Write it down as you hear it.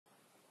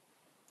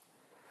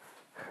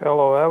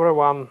Hello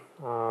everyone,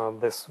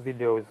 this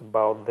video is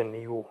about the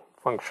new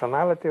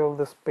functionality of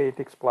the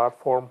Spatix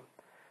platform,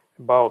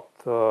 about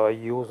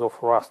use of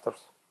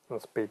rasters in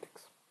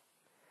Spatix.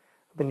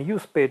 The new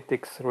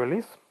Spatix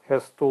release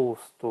has tools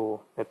to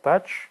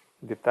attach,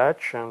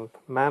 detach and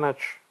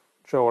manage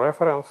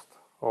georeferenced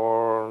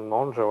or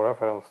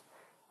non-georeferenced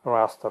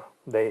raster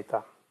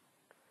data.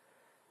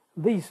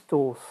 These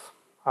tools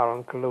are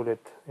included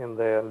in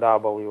the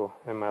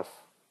WMS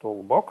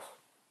toolbox.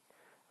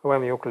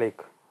 When you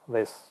click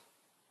this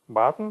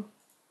button,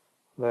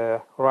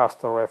 the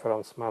Raster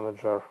Reference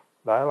Manager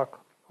dialog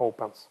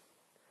opens.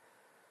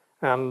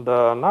 And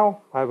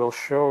now I will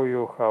show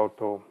you how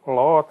to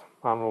load,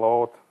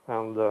 unload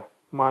and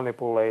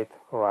manipulate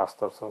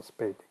rasters in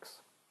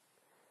Spatix.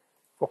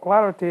 For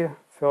clarity,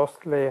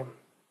 firstly,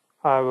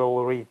 I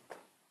will read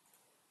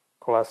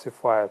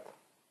classified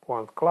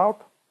point cloud.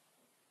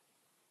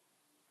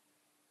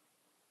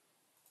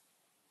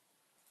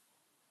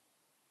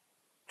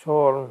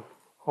 Turn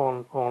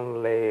on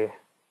only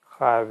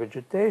high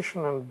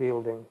vegetation and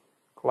building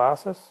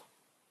classes.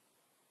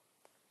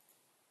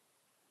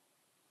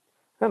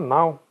 And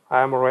now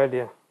I am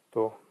ready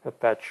to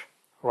attach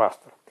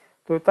raster.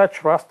 To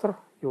attach raster,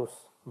 use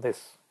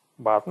this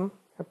button,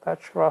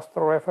 attach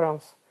raster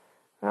reference,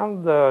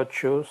 and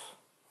choose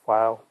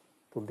file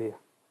to be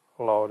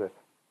loaded.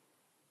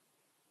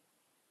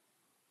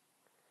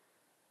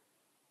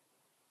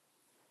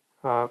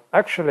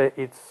 Actually,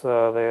 it's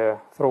the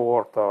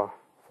through-ortho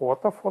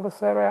photo for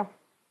this area.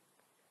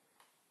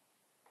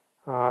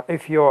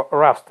 If your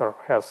raster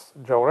has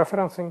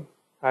georeferencing,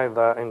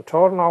 either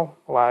internal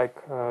like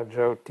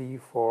GeoT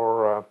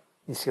for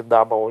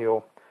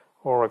ECW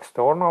or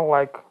external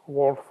like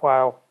Word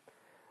file,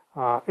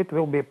 it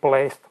will be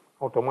placed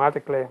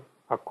automatically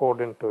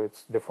according to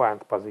its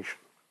defined position.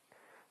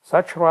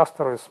 Such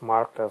raster is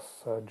marked as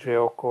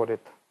geocoded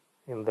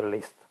in the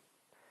list.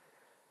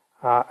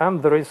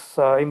 And there is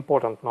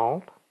important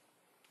note.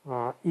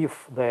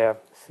 If the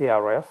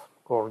CRS,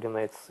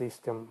 coordinate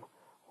system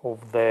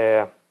of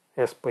the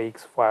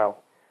SPX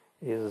file,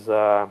 is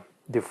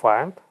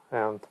defined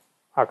and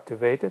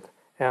activated,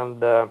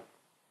 and the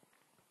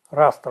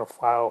raster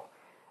file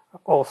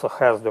also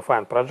has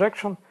defined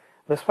projection,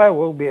 this file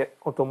will be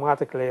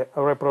automatically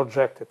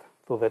reprojected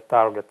to the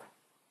target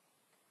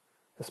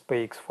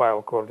SPX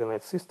file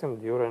coordinate system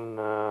during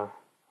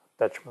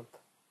attachment.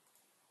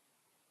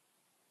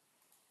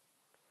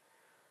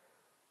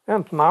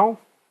 And now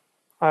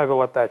I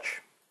will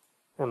attach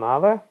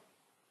another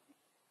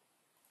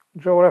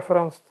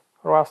georeferenced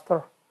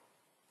raster.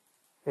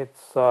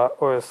 It's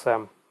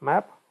OSM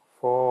map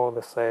for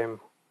the same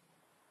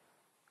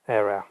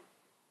area.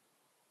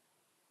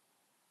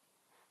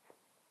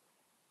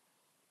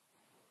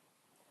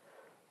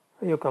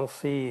 You can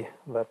see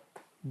that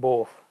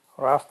both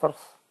rasters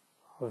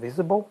are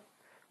visible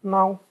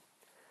now.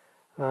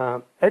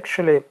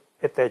 Actually,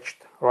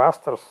 attached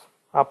rasters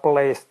are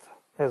placed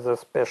as a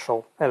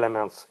special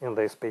elements in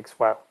the SPX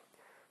file.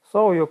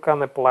 So you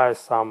can apply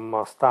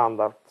some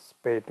standard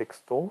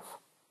Spatix tools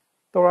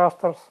to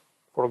rasters,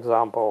 for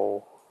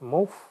example,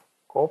 move,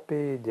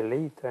 copy,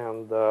 delete,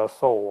 and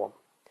so on.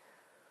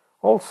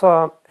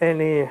 Also,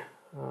 any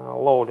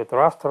loaded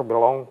raster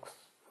belongs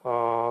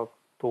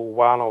to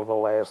one of the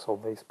layers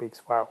of the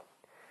SPX file.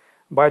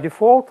 By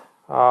default,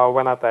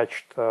 when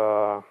attached,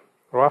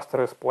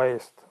 raster is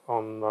placed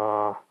on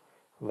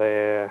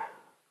the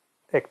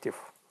active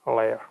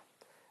layer,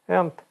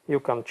 and you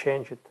can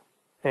change it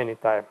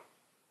anytime.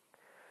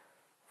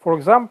 For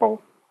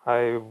example,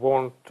 I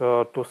want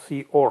to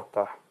see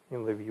ortho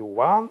in the view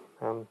 1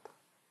 and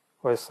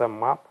OSM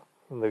map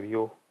in the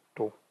view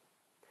 2.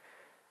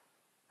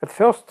 At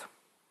first,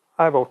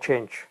 I will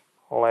change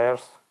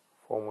layers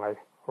for my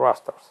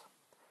rasters.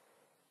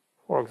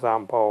 For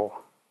example,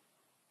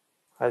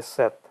 I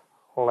set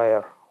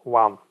layer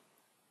 1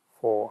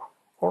 for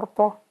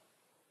ortho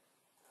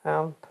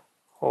and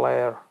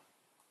layer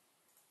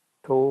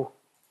 2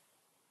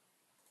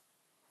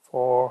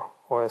 for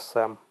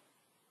OSM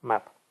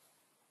map.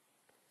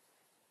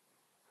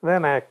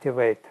 Then I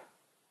activate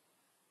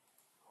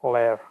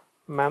layer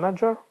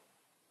manager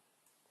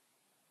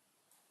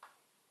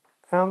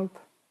and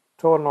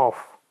turn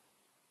off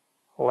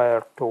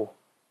layer 2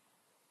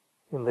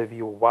 in the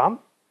view 1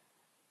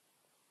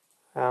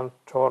 and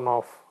turn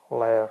off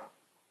layer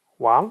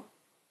 1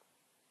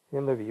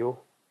 in the view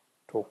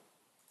 2.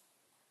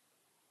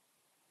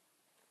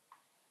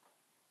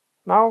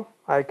 Now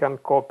I can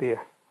copy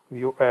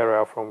view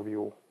area from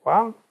view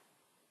 1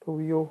 to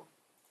view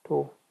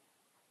 2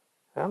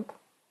 and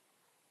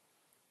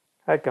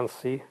I can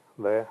see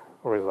the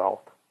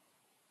result.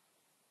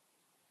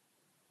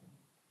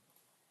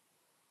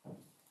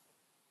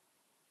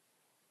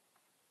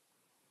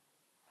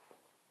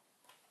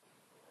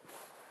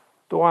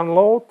 To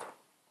unload,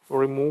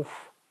 remove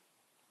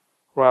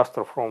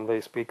raster from the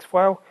SPX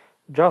file,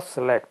 just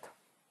select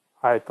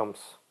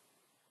items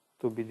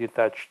to be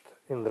detached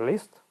in the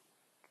list.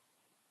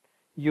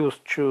 Use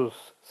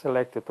choose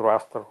selected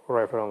raster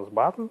reference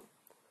button.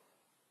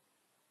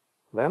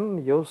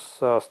 Then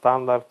use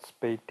standard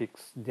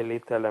Spatix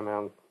delete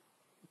element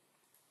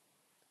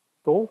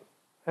tool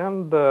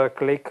and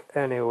click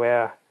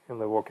anywhere in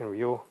the working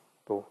view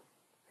to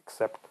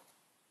accept.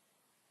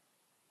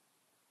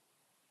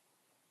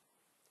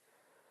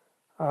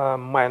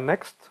 My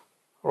next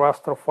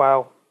raster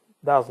file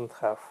doesn't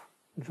have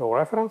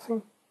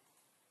georeferencing.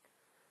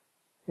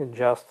 It's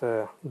just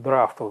a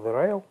draft of the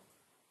rail.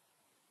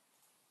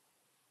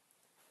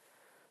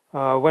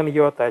 When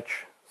you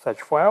attach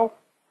such file,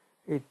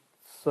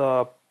 it's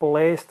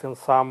placed in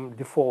some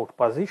default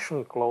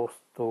position close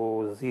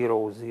to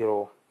 0,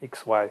 0,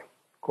 xy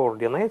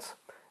coordinates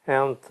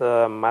and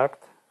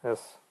marked as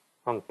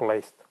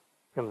unplaced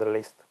in the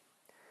list.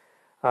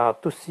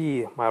 To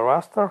see my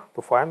raster,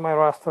 to find my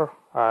raster,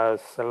 I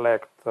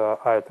select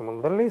item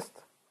in the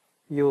list,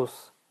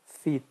 use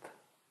Fit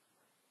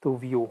to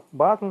View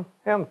button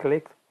and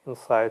click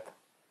inside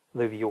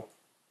the view.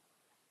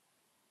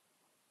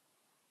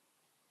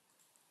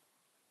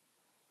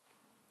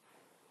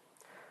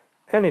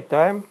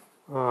 Anytime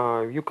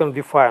you can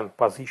define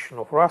position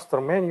of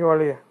raster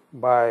manually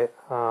by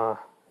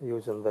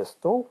using this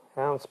tool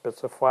and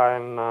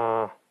specifying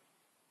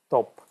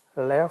top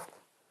left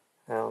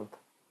and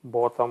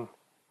bottom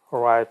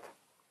right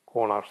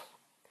corners.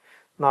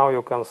 Now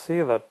you can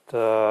see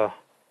that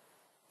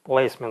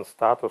placement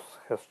status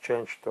has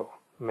changed to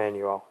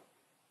manual.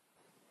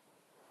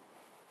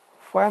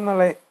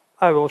 Finally,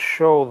 I will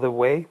show the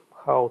way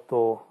how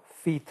to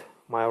fit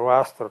my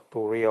raster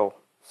to real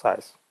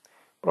size,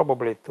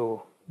 probably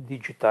to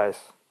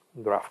digitize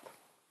draft.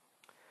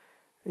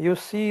 You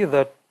see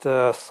that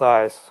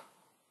size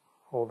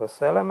of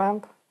this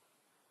element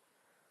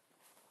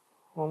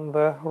on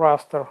the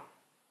raster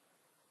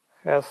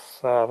has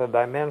the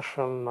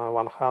dimension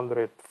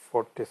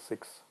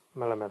 146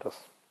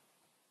 millimeters.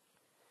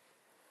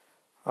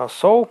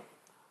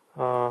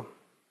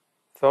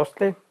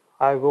 Firstly,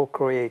 I will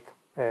create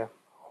a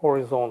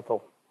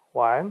horizontal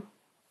line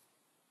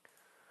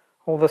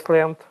of this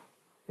length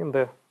in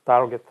the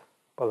target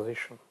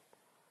position.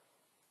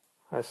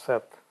 I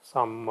set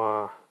some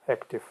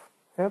active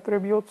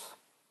attributes,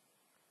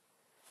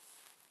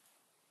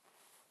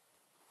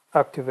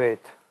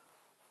 activate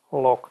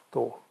lock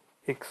to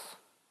X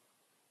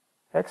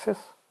axis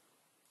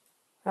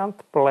and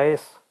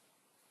place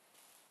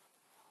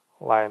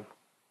line.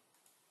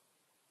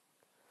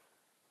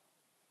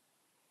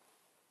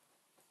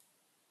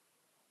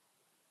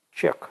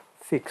 Check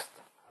fixed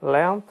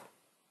length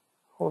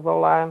of the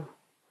line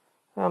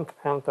and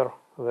enter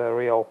the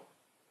real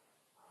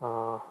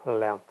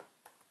length.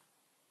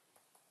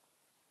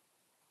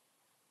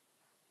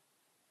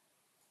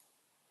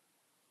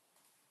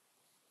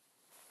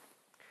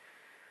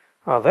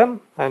 Then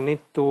I need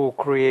to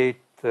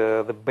create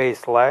the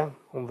baseline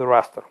on the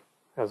raster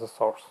as a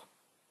source.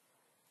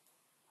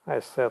 I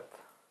set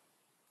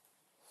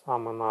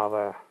some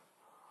another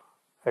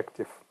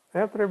active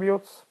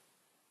attributes,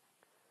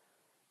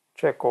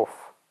 check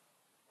off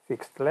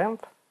fixed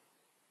length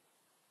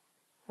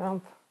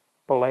and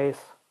place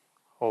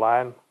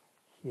line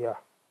here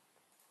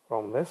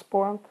from this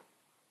point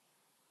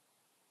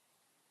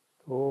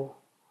to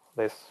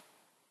this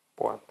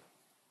point.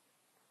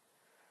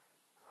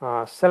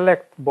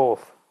 Select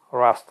both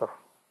raster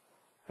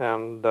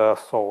and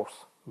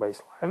source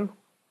baseline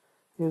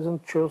using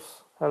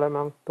choose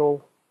element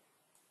tool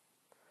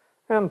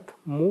and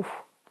move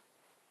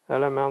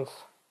elements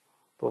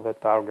to the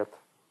target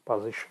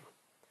position.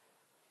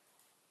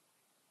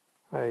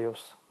 I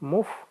use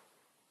move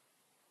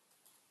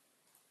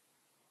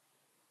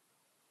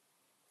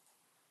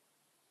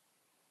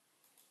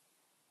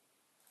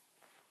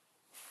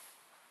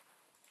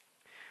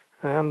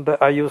and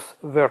I use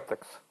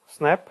vertex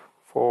snap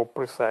for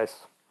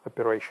precise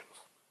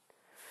operations.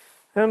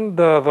 And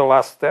the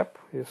last step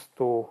is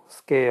to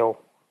scale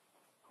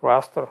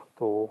raster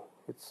to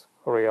its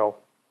real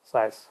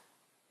size.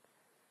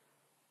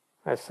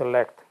 I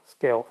select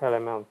scale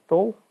element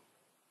tool,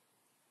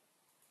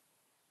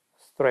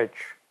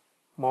 stretch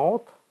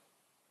mode,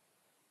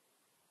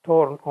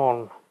 turn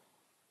on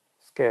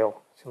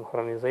scale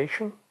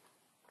synchronization,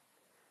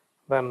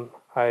 then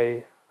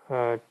I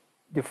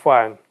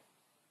define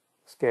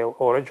scale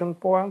origin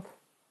point,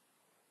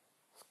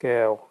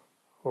 scale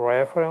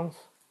reference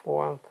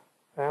point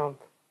and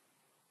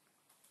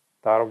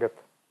target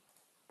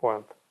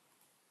point.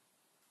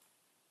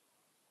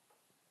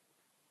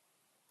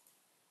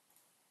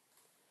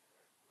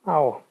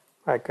 Now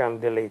I can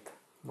delete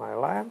my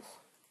lines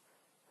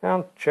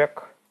and check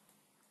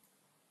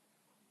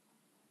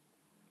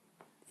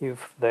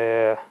if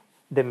the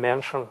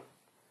dimension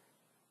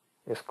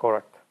is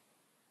correct.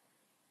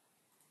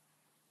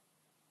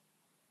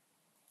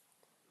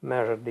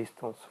 Measure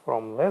distance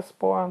from this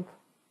point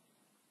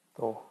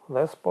to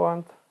this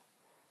point,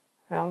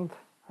 and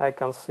I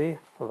can see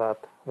that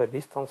the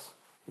distance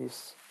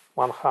is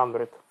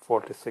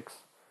 146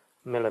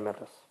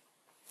 millimeters.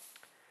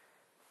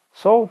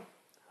 So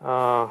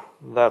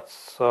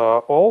that's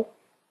all.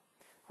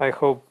 I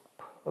hope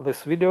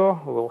this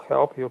video will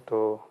help you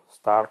to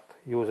start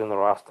using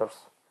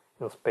rasters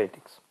in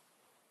Spatix.